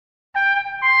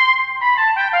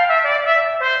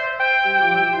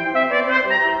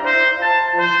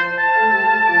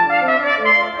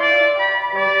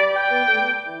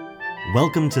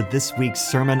Welcome to this week's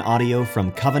sermon audio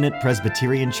from Covenant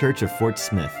Presbyterian Church of Fort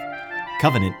Smith.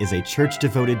 Covenant is a church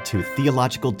devoted to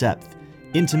theological depth,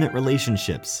 intimate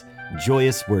relationships,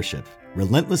 joyous worship,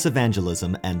 relentless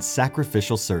evangelism, and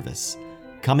sacrificial service.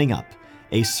 Coming up,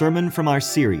 a sermon from our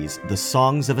series, The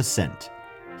Songs of Ascent.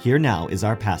 Here now is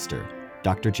our pastor,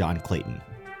 Dr. John Clayton.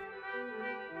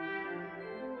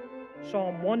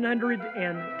 Psalm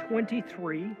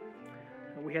 123.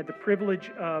 We had the privilege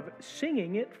of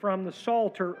singing it from the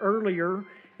Psalter earlier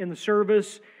in the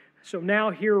service, so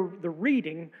now hear the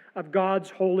reading of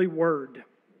God's holy word.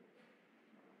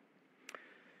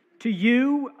 To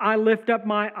you I lift up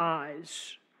my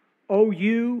eyes, O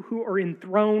you who are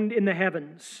enthroned in the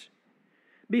heavens.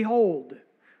 Behold,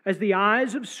 as the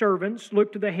eyes of servants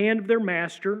look to the hand of their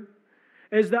master,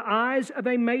 as the eyes of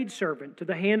a maidservant to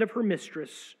the hand of her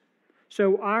mistress,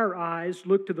 so our eyes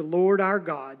look to the Lord our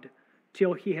God,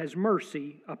 till He has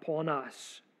mercy upon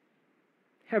us.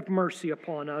 Have mercy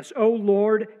upon us. O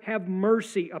Lord, have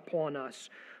mercy upon us,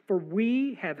 for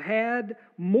we have had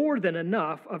more than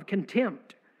enough of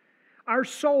contempt. Our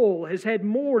soul has had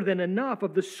more than enough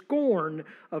of the scorn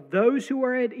of those who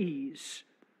are at ease,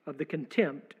 of the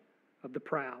contempt of the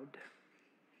proud.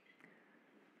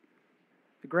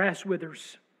 The grass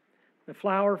withers, the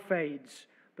flower fades,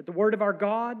 but the word of our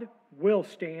God will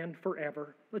stand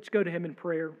forever. Let's go to Him in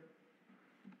prayer.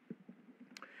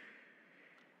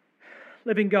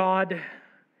 Living God,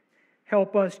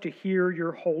 help us to hear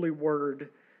Your holy word,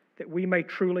 that we may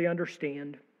truly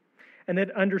understand, and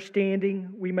that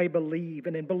understanding we may believe,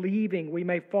 and in believing we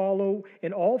may follow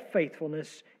in all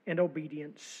faithfulness and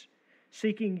obedience,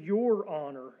 seeking Your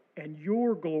honor and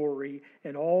Your glory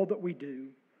in all that we do.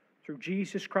 Through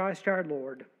Jesus Christ our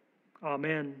Lord.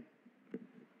 Amen.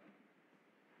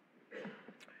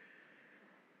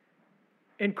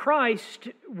 In Christ,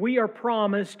 we are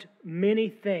promised many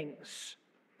things,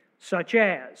 such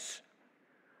as,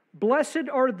 blessed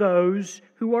are those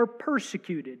who are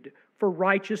persecuted for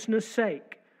righteousness'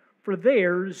 sake, for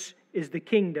theirs is the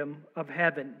kingdom of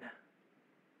heaven.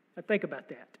 Now think about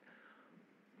that.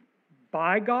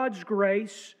 By God's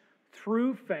grace,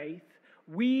 through faith,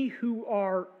 we who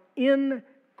are in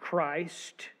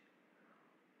Christ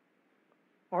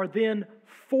are then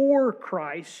for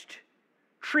Christ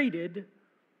treated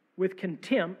with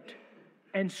contempt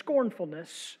and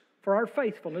scornfulness for our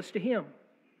faithfulness to Him.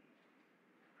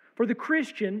 For the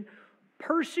Christian,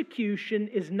 persecution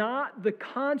is not the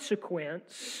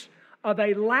consequence of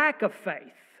a lack of faith.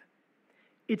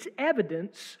 It's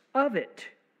evidence of it.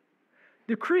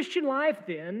 The Christian life,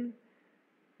 then,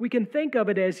 we can think of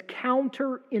it as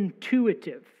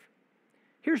counterintuitive.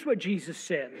 Here's what Jesus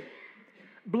said.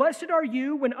 Blessed are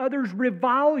you when others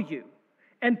revile you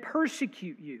and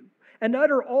persecute you, and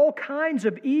utter all kinds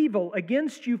of evil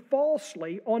against you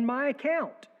falsely on my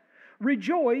account.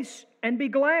 Rejoice and be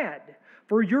glad,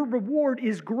 for your reward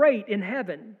is great in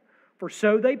heaven, for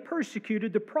so they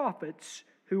persecuted the prophets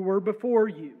who were before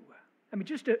you. I mean,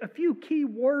 just a few key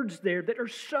words there that are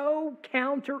so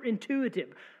counterintuitive.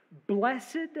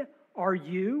 Blessed are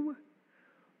you.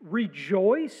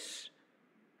 Rejoice.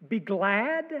 Be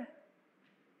glad.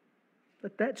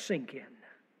 Let that sink in.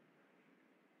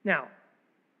 Now,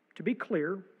 to be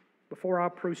clear, before I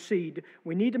proceed,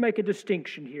 we need to make a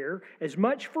distinction here, as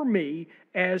much for me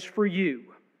as for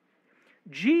you.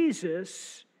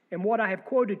 Jesus, and what I have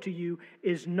quoted to you,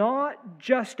 is not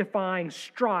justifying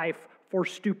strife for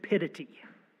stupidity.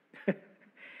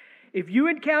 If you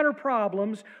encounter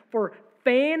problems for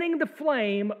fanning the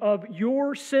flame of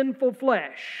your sinful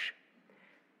flesh,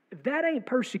 that ain't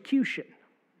persecution.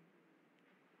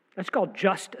 That's called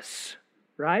justice,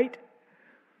 right?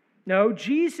 No,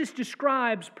 Jesus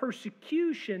describes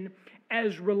persecution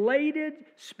as related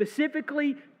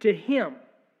specifically to Him,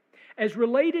 as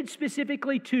related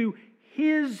specifically to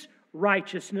His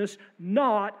righteousness,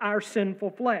 not our sinful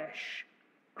flesh.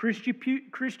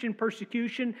 Christian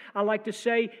persecution, I like to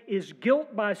say, is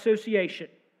guilt by association.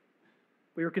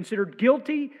 We are considered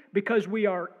guilty because we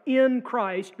are in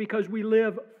Christ, because we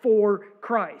live for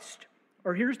Christ.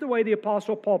 Or here's the way the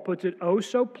Apostle Paul puts it oh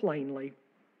so plainly.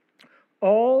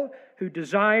 All who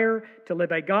desire to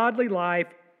live a godly life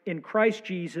in Christ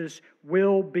Jesus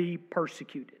will be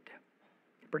persecuted.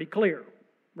 Pretty clear,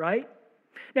 right?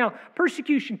 Now,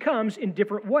 persecution comes in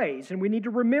different ways, and we need to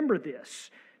remember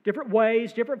this. Different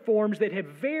ways, different forms that have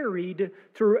varied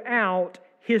throughout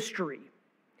history.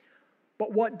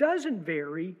 But what doesn't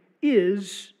vary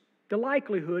is the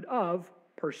likelihood of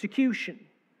persecution.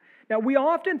 Now, we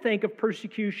often think of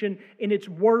persecution in its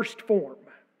worst form.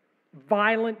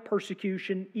 violent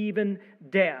persecution, even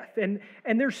death. And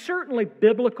there's certainly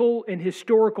biblical and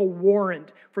historical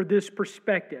warrant for this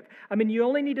perspective. I mean, you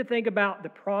only need to think about the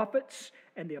prophets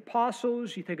and the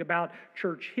apostles. You think about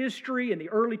church history and the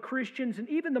early Christians and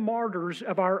even the martyrs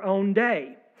of our own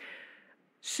day.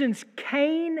 Since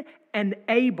Cain and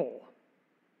Abel,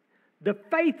 the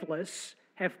faithless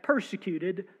have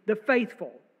persecuted the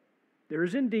faithful. There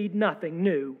is indeed nothing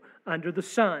new under the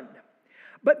sun.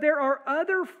 But there are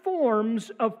other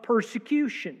forms of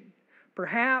persecution,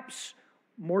 perhaps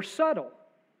more subtle,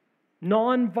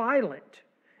 non-violent,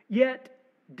 yet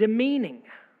demeaning.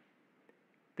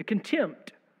 The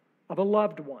contempt of a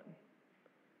loved one,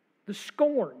 the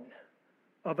scorn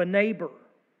of a neighbor.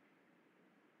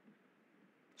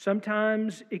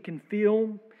 Sometimes it can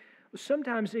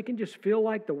just feel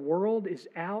like the world is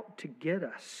out to get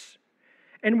us.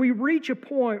 And we reach a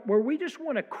point where we just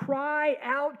want to cry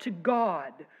out to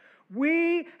God.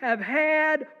 We have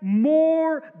had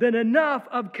more than enough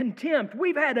of contempt.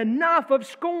 We've had enough of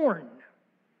scorn.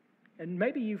 And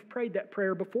maybe you've prayed that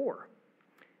prayer before.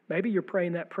 Maybe you're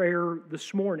praying that prayer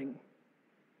this morning.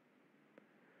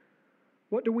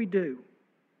 What do we do?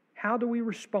 How do we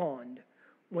respond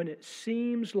when it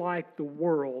seems like the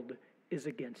world is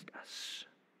against us?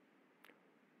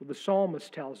 Well, the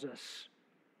psalmist tells us,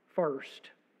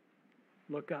 first,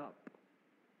 look up.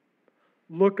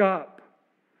 Look up.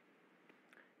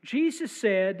 Jesus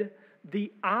said,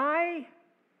 the eye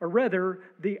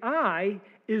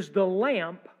is the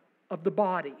lamp of the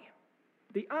body.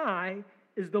 The eye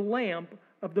is the lamp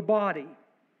of the body.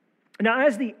 Now,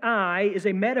 as the eye is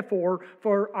a metaphor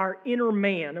for our inner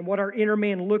man and what our inner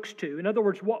man looks to, in other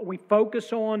words, what we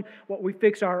focus on, what we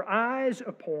fix our eyes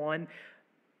upon,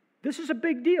 this is a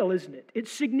big deal, isn't it? It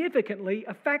significantly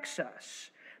affects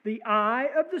us. The eye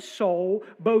of the soul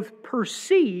both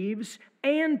perceives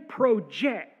and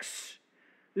projects.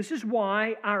 This is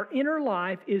why our inner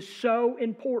life is so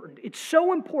important. It's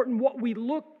so important what we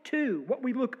look to, what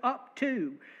we look up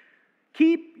to.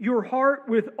 Keep your heart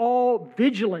with all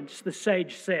vigilance, the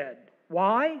sage said.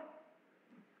 Why?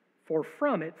 For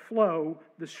from it flow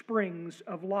the springs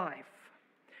of life.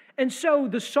 And so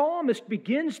the psalmist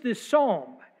begins this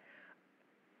psalm.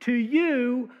 To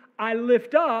you I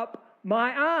lift up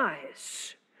my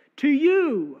eyes. To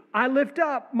you I lift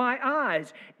up my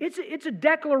eyes. It's a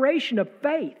declaration of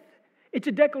faith. It's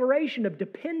a declaration of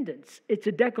dependence. It's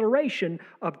a declaration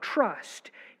of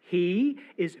trust. He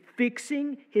is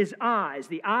fixing his eyes,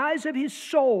 the eyes of his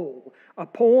soul,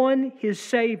 upon his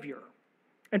Savior.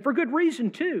 And for good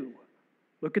reason, too.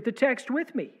 Look at the text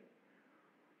with me.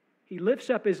 He lifts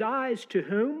up his eyes to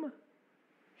whom?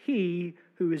 He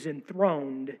who is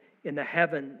enthroned in the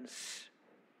heavens.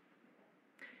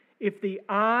 If the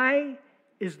eye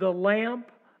is the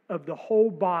lamp of the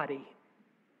whole body,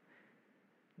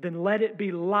 then let it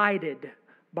be lighted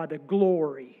by the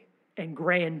glory and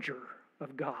grandeur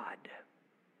of God.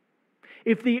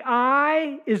 If the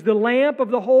eye is the lamp of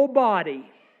the whole body,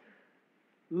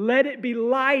 let it be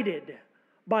lighted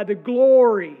by the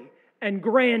glory and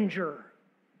grandeur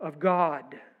of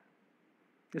God.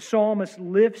 The psalmist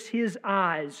lifts his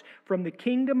eyes from the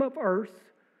kingdom of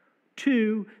earth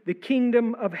to the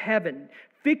kingdom of heaven,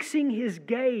 fixing his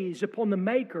gaze upon the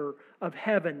maker of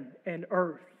heaven and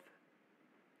earth.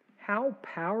 How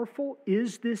powerful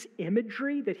is this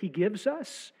imagery that he gives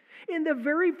us? In the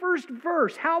very first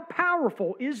verse, how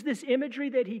powerful is this imagery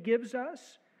that he gives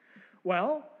us?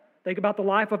 Well, think about the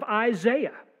life of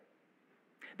Isaiah.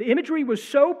 The imagery was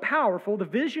so powerful, the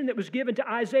vision that was given to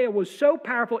Isaiah was so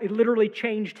powerful, it literally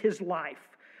changed his life.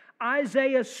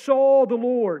 Isaiah saw the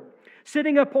Lord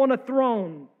sitting upon a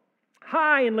throne,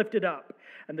 high and lifted up,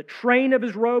 and the train of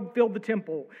his robe filled the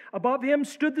temple. Above him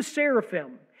stood the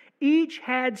seraphim. Each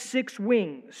had 6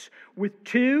 wings. With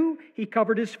 2 he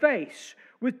covered his face.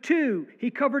 With 2 he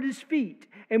covered his feet.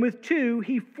 And with 2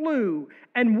 he flew.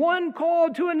 And one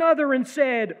called to another and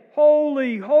said,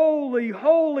 Holy, holy,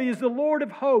 holy is the Lord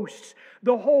of hosts.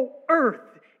 The whole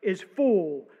earth is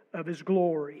full of his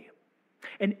glory.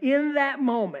 And in that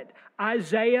moment,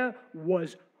 Isaiah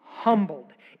was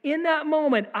humbled. In that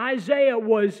moment, Isaiah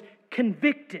was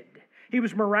convicted. He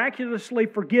was miraculously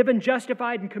forgiven,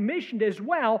 justified, and commissioned as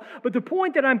well. But the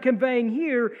point that I'm conveying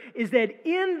here is that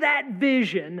in that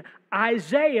vision,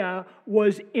 Isaiah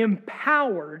was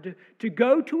empowered to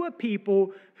go to a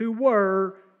people who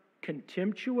were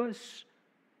contemptuous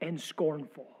and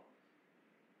scornful.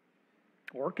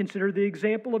 Or consider the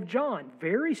example of John,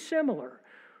 very similar.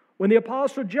 When the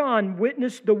Apostle John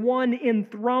witnessed the one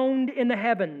enthroned in the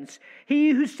heavens,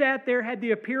 he who sat there had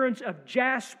the appearance of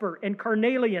jasper and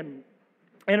carnelian.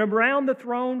 And around the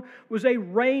throne was a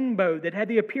rainbow that had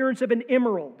the appearance of an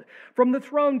emerald. From the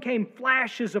throne came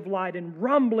flashes of light and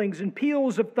rumblings and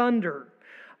peals of thunder.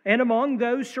 And among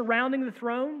those surrounding the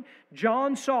throne,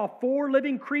 John saw 4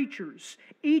 living creatures,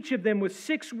 each of them with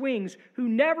 6 wings, who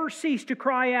never ceased to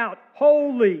cry out,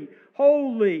 "Holy,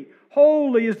 holy,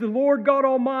 holy is the Lord God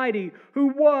Almighty, who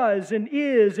was and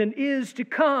is to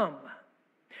come."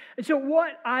 And so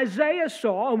what Isaiah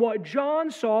saw and what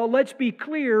John saw, let's be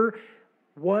clear,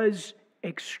 was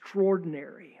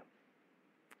extraordinary.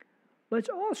 Let's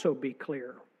also be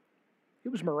clear, it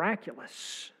was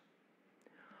miraculous.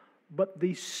 But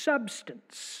the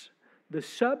substance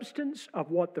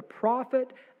of what the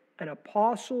prophet and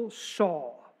apostle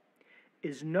saw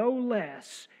is no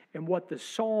less than what the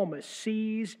psalmist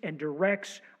sees and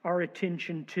directs our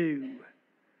attention to.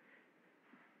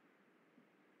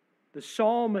 The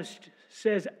psalmist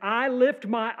says, "I lift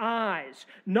my eyes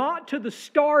not to the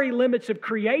starry limits of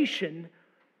creation,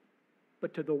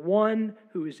 but to the one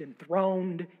who is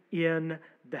enthroned in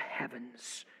the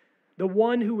heavens, the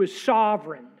one who is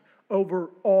sovereign over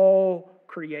all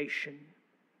creation."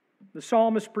 The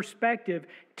psalmist's perspective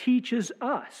teaches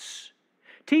us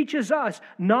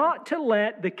not to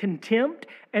let the contempt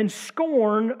and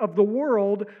scorn of the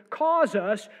world cause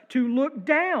us to look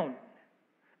down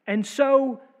and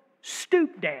so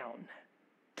stoop down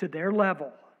to their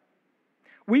level.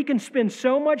 We can spend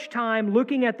so much time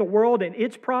looking at the world and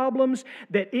its problems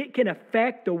that it can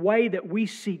affect the way that we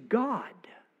see God.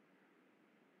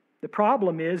 The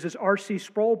problem is, as R.C.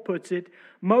 Sproul puts it,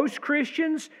 most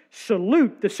Christians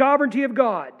salute the sovereignty of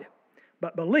God,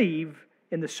 but believe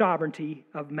in the sovereignty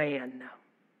of man.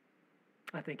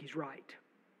 I think he's right.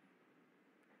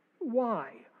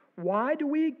 Why? Why do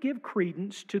we give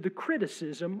credence to the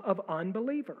criticism of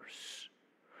unbelievers?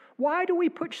 Why do we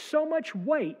put so much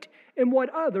weight in what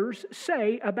others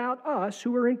say about us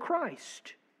who are in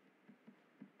Christ?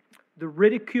 The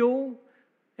ridicule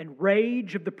and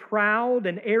rage of the proud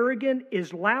and arrogant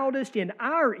is loudest in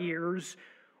our ears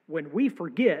when we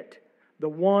forget the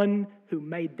one who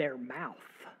made their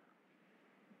mouth.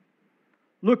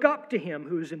 Look up to Him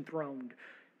who is enthroned,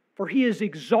 for He is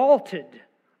exalted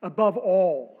above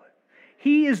all.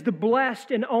 He is the blessed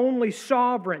and only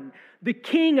sovereign, the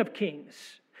King of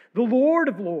kings, the Lord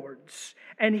of lords,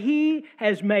 and He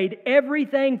has made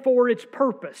everything for its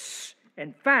purpose.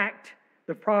 In fact,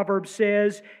 the proverb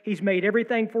says He's made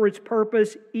everything for its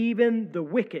purpose, even the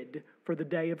wicked for the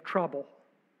day of trouble.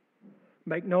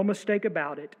 Make no mistake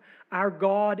about it, our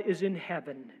God is in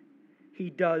heaven. He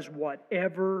does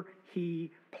whatever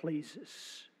He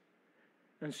pleases.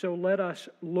 And so let us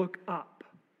look up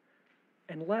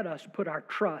and let us put our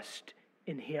trust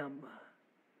in Him.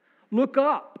 Look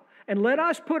up and let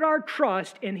us put our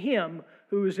trust in Him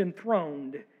who is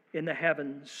enthroned in the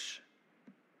heavens.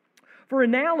 For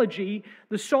analogy,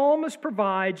 the psalmist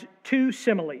provides 2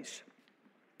 similes.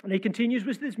 And he continues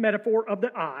with this metaphor of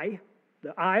the eye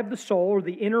of the soul, or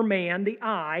the inner man, the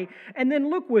eye. And then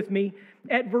look with me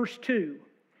at verse 2.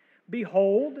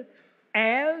 Behold,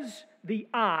 as the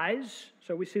eyes,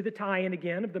 so we see the tie-in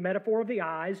again of the metaphor of the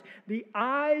eyes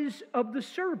of the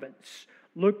servants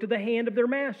look to the hand of their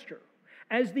master,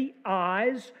 as the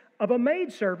eyes of a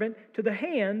maidservant to the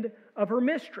hand of her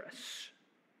mistress.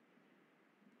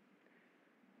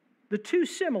 The 2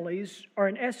 similes are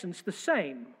in essence the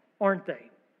same, aren't they?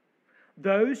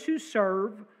 Those who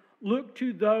serve look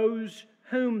to those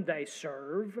whom they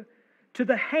serve, to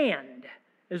the hand,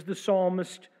 as the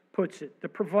psalmist puts it, the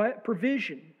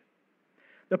provision.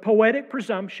 The poetic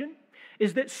presumption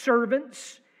is that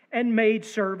servants and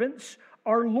maidservants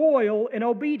are loyal and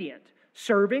obedient,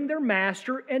 serving their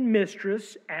master and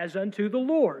mistress as unto the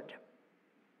Lord.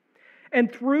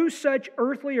 And through such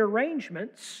earthly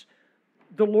arrangements,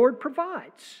 the Lord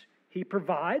provides. He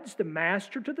provides the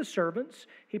master to the servants.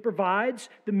 He provides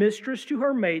the mistress to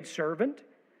her maidservant.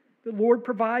 The Lord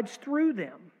provides through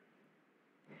them.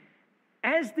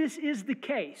 As this is the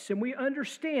case, and we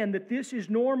understand that this is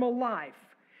normal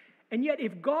life, and yet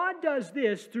if God does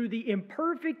this through the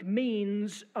imperfect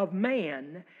means of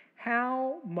man,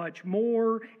 how much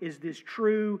more is this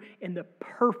true in the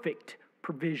perfect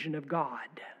provision of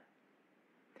God?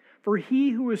 For He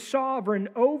who is sovereign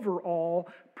over all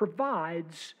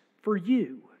provides for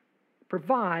you,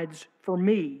 provides for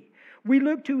me. We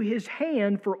look to His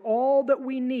hand for all that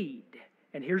we need.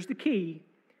 And here's the key,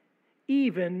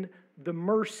 even the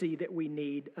mercy that we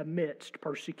need amidst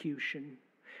persecution.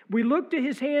 We look to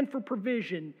His hand for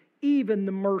provision, even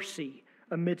the mercy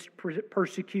amidst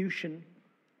persecution.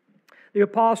 The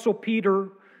Apostle Peter,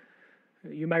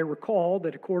 you may recall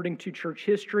that according to church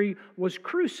history, was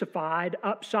crucified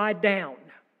upside down.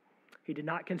 He did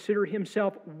not consider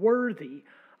himself worthy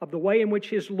of the way in which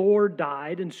his Lord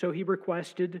died, and so he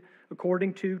requested,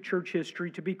 according to church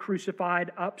history, to be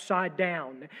crucified upside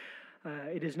down.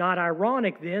 It is not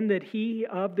ironic, then, that he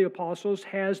of the apostles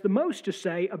has the most to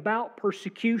say about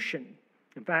persecution.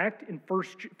 In fact, in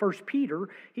 1 Peter,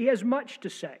 he has much to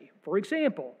say. For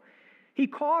example, he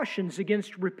cautions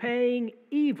against repaying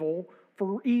evil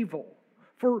for evil,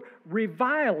 for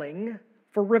reviling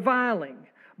for reviling.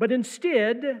 But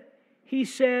instead, he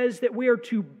says that we are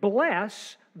to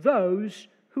bless those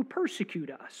who persecute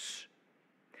us.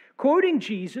 Quoting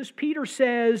Jesus, Peter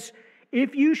says,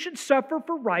 "If you should suffer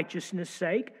for righteousness'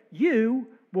 sake, you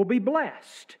will be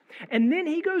blessed." And then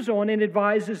he goes on and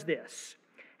advises this: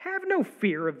 "Have no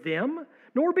fear of them,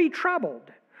 nor be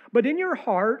troubled, but in your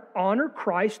heart honor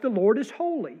Christ the Lord as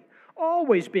holy,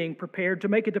 always being prepared to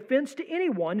make a defense to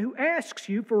anyone who asks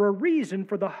you for a reason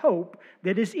for the hope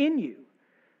that is in you.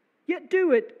 Yet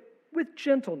do it with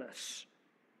gentleness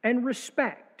and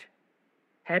respect,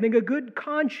 having a good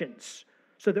conscience,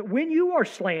 so that when you are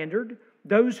slandered,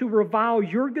 those who revile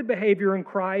your good behavior in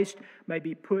Christ may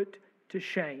be put to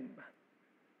shame."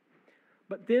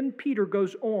 But then Peter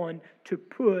goes on to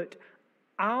put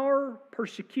our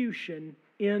persecution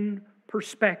in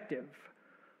perspective.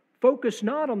 Focus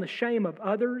not on the shame of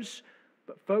others,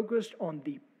 but focused on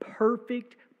the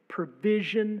perfect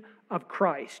provision of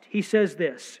Christ. He says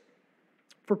this: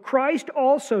 "For Christ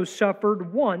also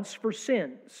suffered once for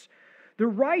sins, the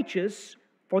righteous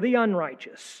for the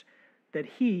unrighteous, that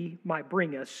He might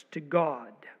bring us to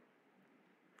God."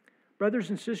 Brothers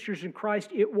and sisters in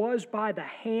Christ, it was by the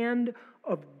hand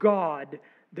of God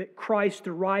that Christ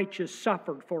the righteous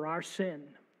suffered for our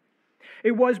sin.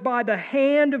 It was by the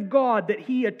hand of God that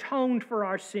He atoned for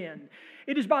our sin.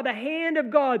 It is by the hand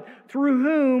of God through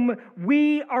whom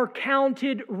we are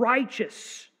counted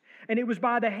righteous. And it was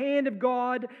by the hand of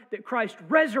God that Christ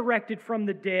resurrected from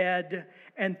the dead,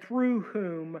 and through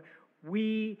whom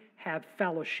we have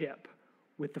fellowship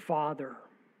with the Father.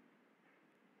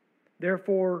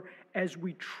 Therefore, as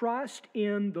we trust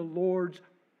in the Lord's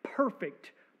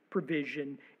perfect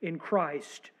provision in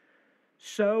Christ,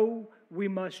 so we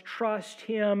must trust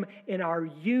Him in our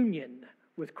union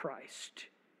with Christ,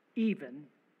 even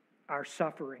our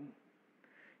suffering.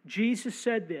 Jesus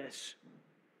said this: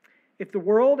 "If the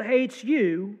world hates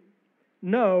you,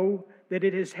 know that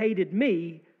it has hated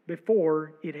me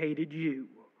before it hated you."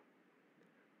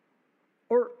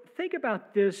 Or think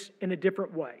about this in a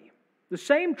different way. The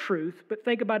same truth, but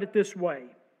think about it this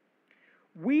way.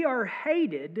 We are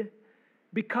hated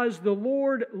because the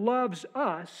Lord loves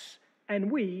us and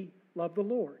we love the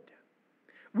Lord.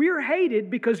 We are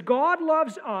hated because God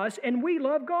loves us and we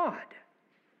love God.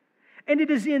 And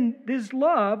it is in this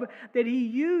love that He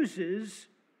uses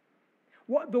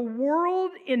what the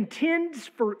world intends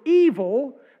for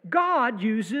evil, God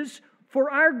uses for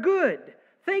our good.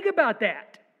 Think about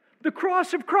that. The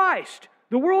cross of Christ,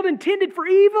 the world intended for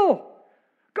evil,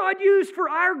 God used for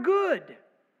our good.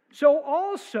 So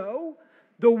also,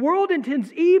 the world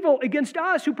intends evil against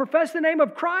us who profess the name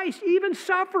of Christ, even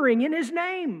suffering in His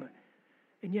name.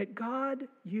 And yet God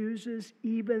uses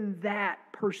even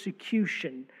that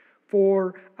persecution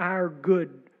for our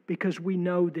good, because we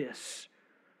know this.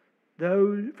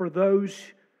 For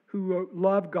those who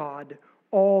love God,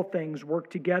 all things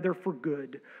work together for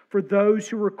good. For those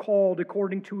who are called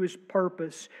according to His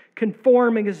purpose,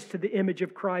 conforming us to the image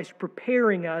of Christ,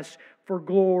 preparing us for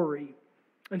glory.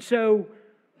 And so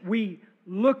we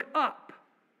look up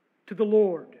to the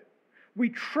Lord. We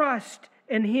trust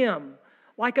in Him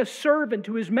like a servant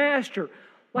to his master,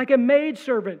 like a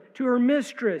maidservant to her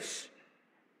mistress.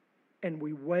 And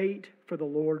we wait for the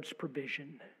Lord's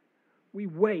provision. We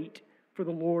wait for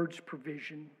the Lord's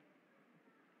provision.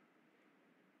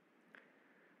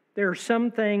 There are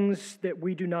some things that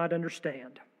we do not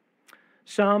understand,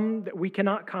 some that we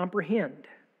cannot comprehend.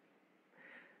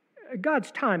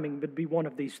 God's timing would be one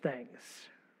of these things,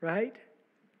 right?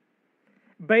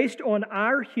 Based on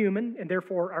our human and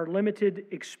therefore our limited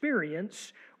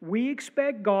experience, we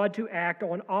expect God to act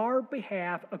on our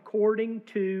behalf according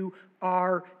to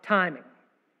our timing.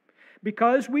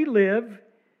 Because we live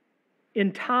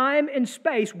in time and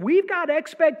space, we've got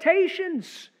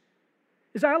expectations.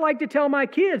 As I like to tell my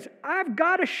kids, I've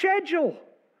got a schedule.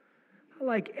 I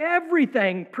like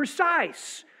everything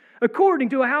precise, according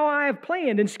to how I have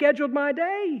planned and scheduled my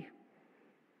day.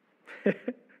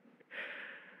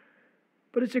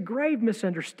 But it's a grave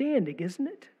misunderstanding, isn't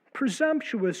it?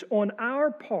 Presumptuous on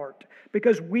our part,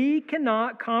 because we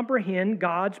cannot comprehend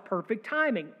God's perfect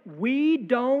timing. We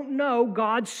don't know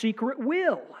God's secret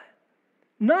will.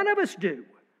 None of us do.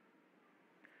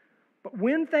 But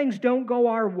when things don't go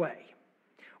our way,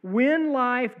 when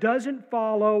life doesn't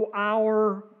follow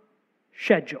our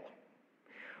schedule,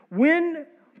 when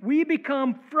we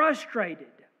become frustrated,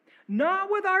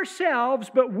 not with ourselves,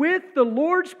 but with the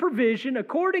Lord's provision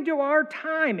according to our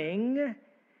timing,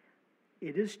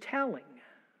 it is telling.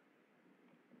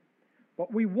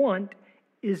 What we want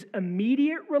is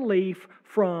immediate relief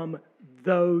from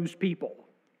those people,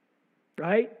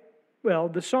 right? Well,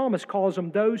 the psalmist calls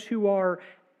them those who are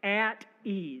at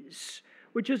ease,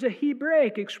 which is a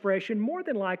Hebraic expression more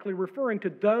than likely referring to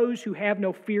those who have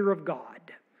no fear of God.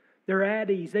 They're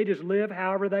at ease. They just live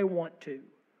however they want to.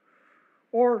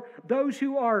 Or those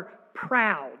who are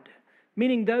proud,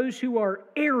 meaning those who are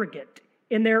arrogant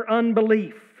in their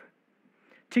unbelief.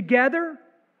 Together,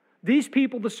 these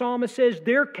people, the psalmist says,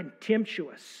 they're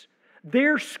contemptuous,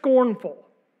 they're scornful,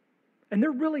 and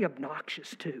they're really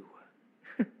obnoxious too.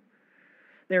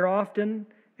 They're often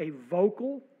a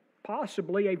vocal,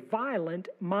 possibly a violent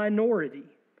minority,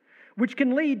 which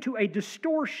can lead to a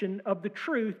distortion of the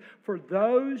truth for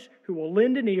those who will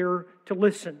lend an ear to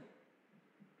listen.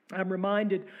 I'm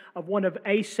reminded of one of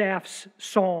Asaph's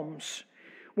psalms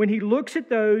when he looks at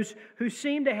those who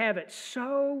seem to have it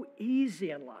so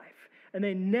easy in life and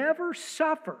they never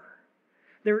suffer.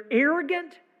 They're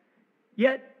arrogant,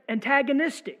 yet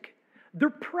antagonistic. They're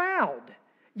proud,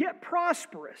 yet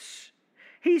prosperous.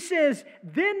 He says,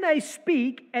 then they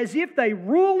speak as if they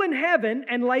rule in heaven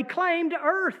and lay claim to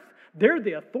earth. They're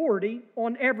the authority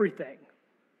on everything.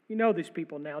 You know these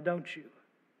people now, don't you?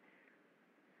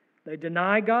 They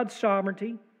deny God's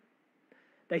sovereignty.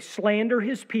 They slander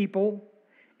His people.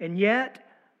 And yet,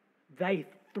 they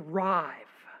thrive.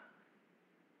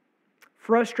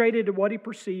 Frustrated at what he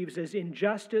perceives as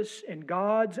injustice and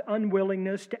God's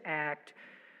unwillingness to act,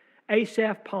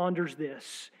 Asaph ponders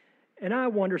this. And I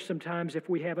wonder sometimes if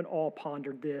we haven't all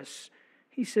pondered this.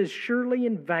 He says, surely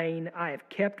in vain I have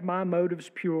kept my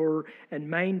motives pure and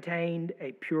maintained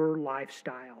a pure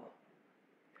lifestyle.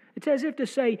 It's as if to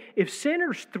say, if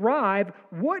sinners thrive,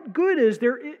 what good is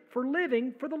there for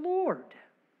living for the Lord?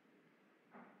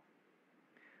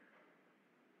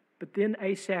 But then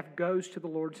Asaph goes to the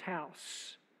Lord's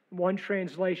house. One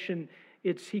translation,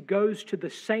 it's he goes to the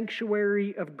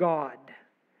sanctuary of God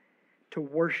to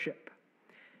worship.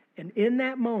 And in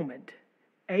that moment,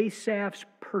 Asaph's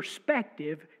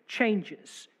perspective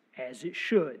changes, as it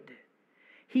should.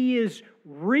 He is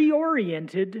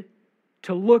reoriented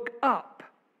to look up.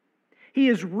 He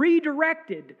is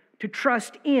redirected to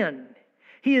trust in.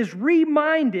 He is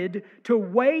reminded to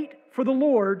wait for the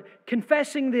Lord,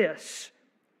 confessing this.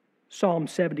 Psalm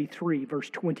 73, verse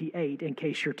 28, in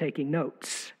case you're taking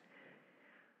notes.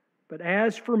 But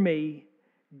as for me,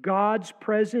 God's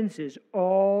presence is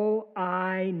all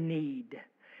I need.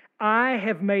 I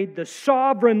have made the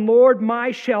sovereign Lord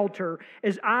my shelter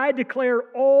as I declare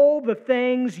all the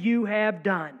things you have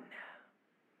done.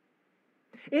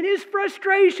 In his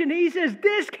frustration, he says,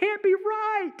 this can't be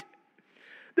right.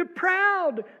 The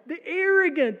proud, the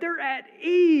arrogant, they're at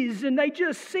ease and they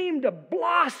just seem to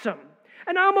blossom.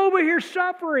 And I'm over here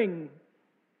suffering.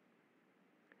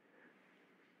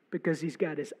 Because he's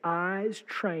got his eyes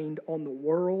trained on the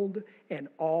world and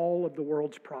all of the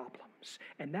world's problems.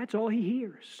 And that's all he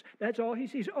hears. That's all he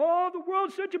sees. Oh, the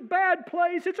world's such a bad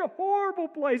place. It's a horrible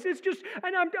place. It's just,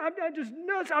 and I'm just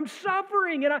nuts. I'm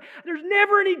suffering, and there's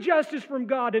never any justice from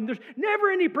God, and there's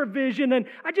never any provision, and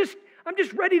I'm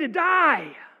just ready to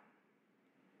die.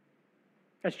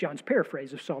 That's John's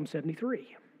paraphrase of Psalm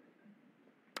 73.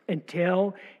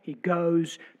 Until he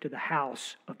goes to the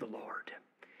house of the Lord.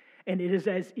 And it is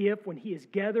as if when he is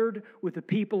gathered with the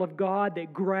people of God,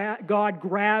 that God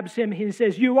grabs him and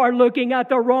says, you are looking at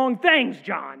the wrong things,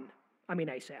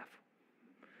 Asaph.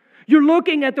 You're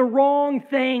looking at the wrong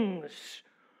things.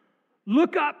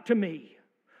 Look up to me.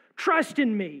 Trust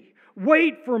in me.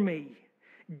 Wait for me.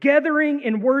 Gathering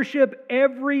in worship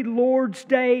every Lord's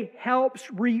Day helps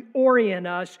reorient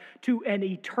us to an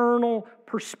eternal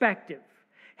perspective,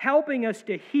 helping us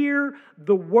to hear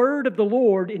the word of the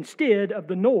Lord instead of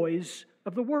the noise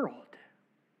of the world.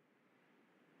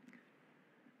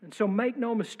 And so make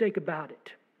no mistake about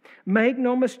it. Make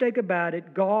no mistake about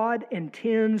it, God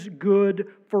intends good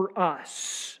for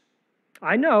us.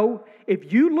 I know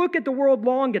if you look at the world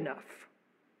long enough,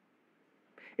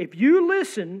 if you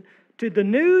listen to the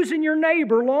news in your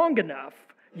neighbor long enough,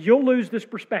 you'll lose this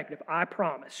perspective. I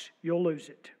promise, you'll lose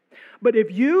it. But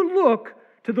if you look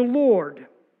to the Lord,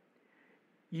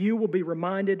 you will be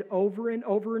reminded over and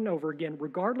over and over again,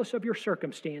 regardless of your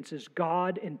circumstances,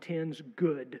 God intends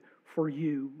good for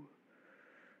you.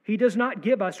 He does not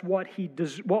give us what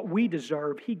we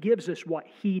deserve. He gives us what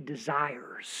He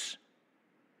desires.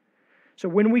 So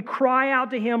when we cry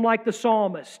out to Him like the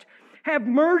psalmist, have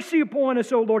mercy upon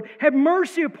us, O Lord, have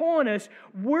mercy upon us,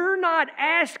 we're not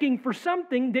asking for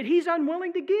something that He's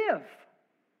unwilling to give.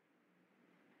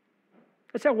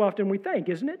 That's how often we think,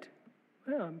 isn't it?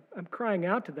 Well, I'm crying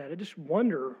out to that. I just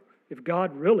wonder if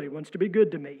God really wants to be good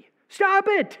to me. Stop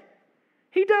it!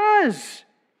 He does.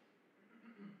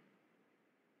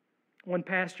 One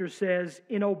pastor says,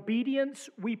 in obedience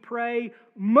we pray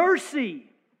mercy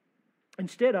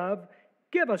instead of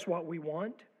give us what we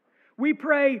want. We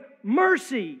pray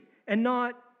mercy and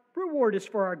not reward us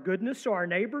for our goodness so our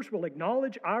neighbors will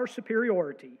acknowledge our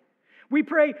superiority. We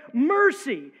pray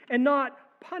mercy and not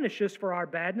punish us for our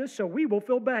badness so we will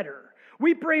feel better.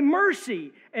 We pray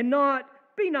mercy and not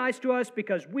be nice to us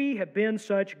because we have been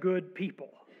such good people.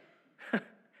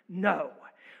 No.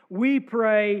 We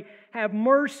pray, have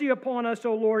mercy upon us,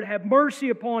 O Lord, have mercy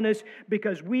upon us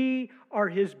because we are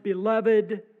His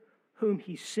beloved, whom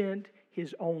He sent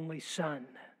His only Son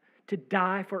to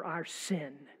die for our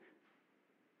sin.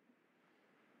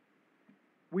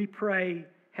 We pray,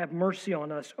 have mercy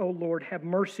on us, O Lord, have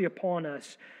mercy upon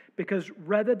us, because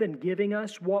rather than giving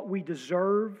us what we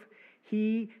deserve,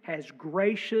 He has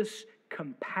gracious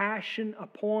compassion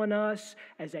upon us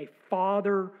as a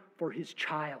father for His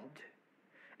child.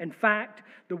 In fact,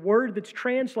 the word that's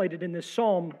translated in this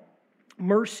psalm,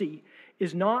 mercy,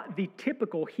 is not the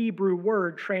typical Hebrew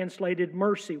word translated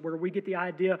mercy, where we get the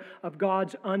idea of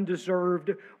God's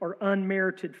undeserved or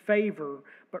unmerited favor,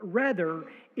 but rather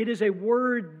it is a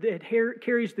word that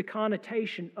carries the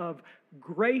connotation of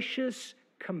gracious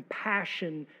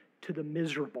compassion to the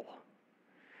miserable.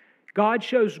 God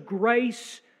shows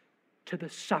grace to the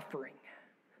suffering.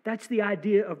 That's the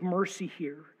idea of mercy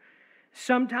here.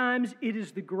 Sometimes it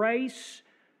is the grace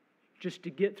just to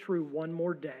get through one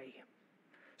more day.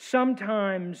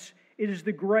 Sometimes it is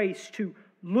the grace to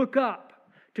look up,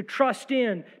 to trust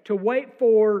in, to wait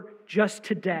for just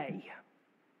today.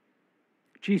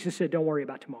 Jesus said, don't worry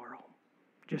about tomorrow,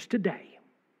 just today.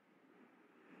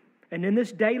 And in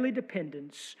this daily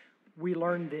dependence, we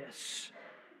learn this.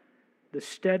 The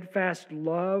steadfast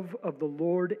love of the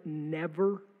Lord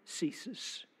never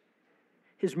ceases.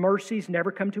 His mercies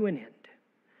never come to an end.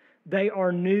 They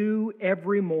are new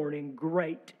every morning.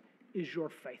 Great is your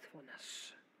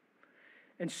faithfulness.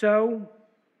 And so,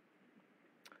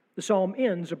 the psalm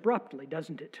ends abruptly,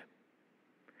 doesn't it?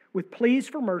 With pleas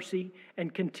for mercy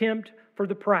and contempt for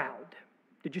the proud.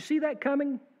 Did you see that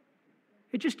coming?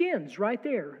 It just ends right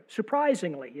there,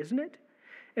 surprisingly, isn't it?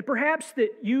 And perhaps that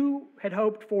you had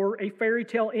hoped for a fairy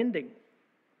tale ending.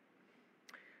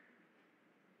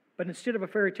 But instead of a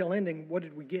fairy tale ending, what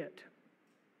did we get?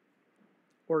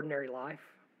 Ordinary life.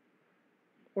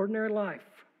 Ordinary life.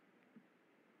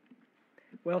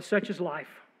 Well, such is life.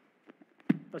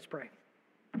 Let's pray.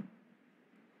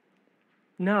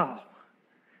 No.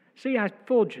 See, I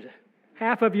fooled you.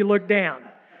 Half of you look down.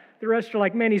 The rest are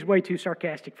like, man, he's way too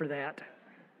sarcastic for that.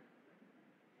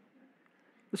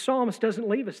 The psalmist doesn't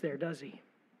leave us there, does he?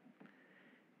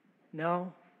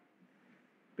 No,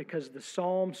 because the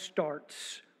psalm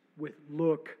starts with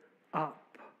look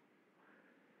up.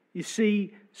 You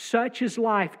see, such is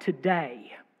life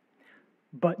today,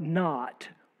 but not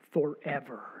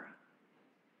forever.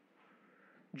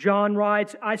 John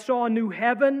writes, I saw a new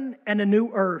heaven and a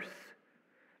new earth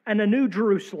and a new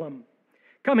Jerusalem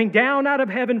coming down out of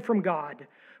heaven from God,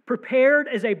 prepared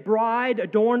as a bride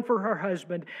adorned for her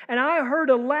husband. And I heard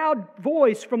a loud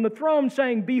voice from the throne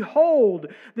saying, behold,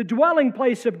 the dwelling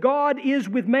place of God is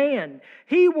with man.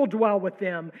 He will dwell with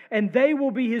them, and they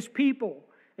will be His people.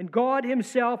 And God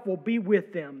Himself will be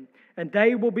with them, and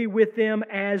they will be with them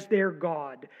as their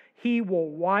God. He will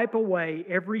wipe away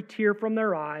every tear from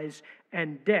their eyes,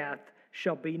 and death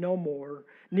shall be no more.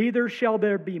 Neither shall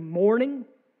there be mourning,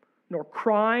 nor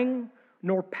crying,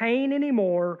 nor pain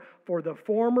anymore, for the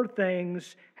former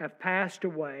things have passed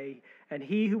away. And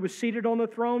He who was seated on the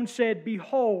throne said,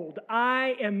 behold,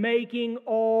 I am making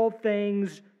all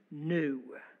things new.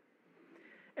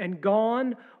 And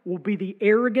gone will be the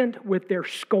arrogant with their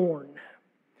scorn.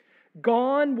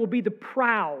 Gone will be the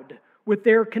proud with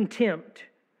their contempt.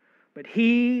 But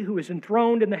He who is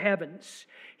enthroned in the heavens,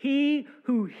 He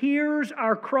who hears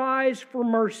our cries for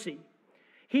mercy,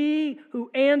 He who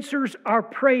answers our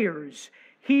prayers,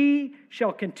 He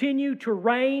shall continue to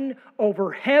reign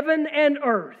over heaven and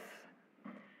earth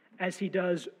as He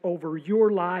does over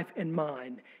your life and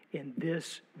mine in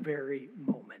this very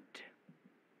moment.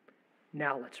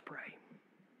 Now let's pray.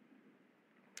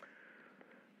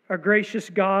 Our gracious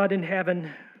God in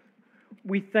heaven,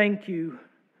 we thank You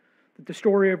that the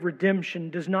story of redemption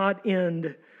does not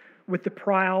end with the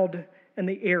proud and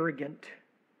the arrogant,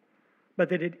 but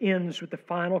that it ends with the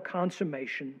final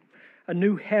consummation, a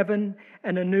new heaven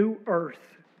and a new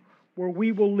earth, where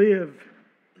we will live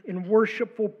in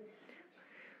worshipful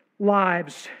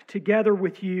lives together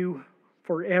with you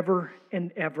forever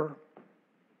and ever.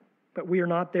 But we are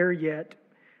not there yet,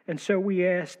 and so we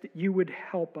ask that you would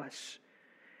help us.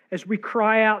 As we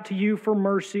cry out to you for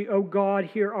mercy, O God,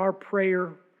 hear our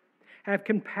prayer. Have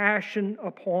compassion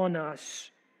upon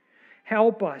us.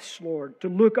 Help us, Lord, to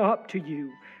look up to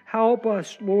you. Help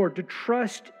us, Lord, to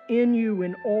trust in you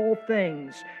in all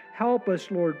things. Help us,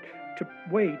 Lord, to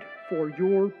wait for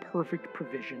your perfect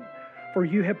provision. For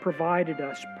you have provided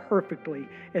us perfectly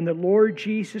in the Lord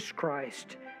Jesus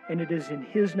Christ, and it is in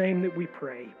His name that we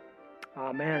pray.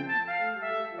 Amen.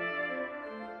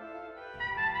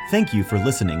 Thank you for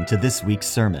listening to this week's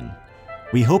sermon.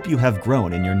 We hope you have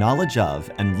grown in your knowledge of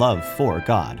and love for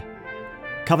God.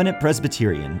 Covenant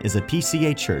Presbyterian is a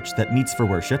PCA church that meets for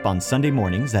worship on Sunday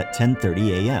mornings at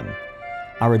 10:30 a.m.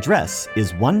 Our address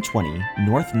is 120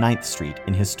 North 9th Street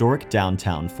in historic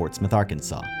downtown Fort Smith,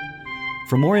 Arkansas.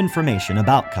 For more information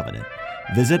about Covenant,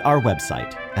 visit our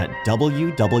website at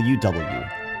www.cpcfs.org.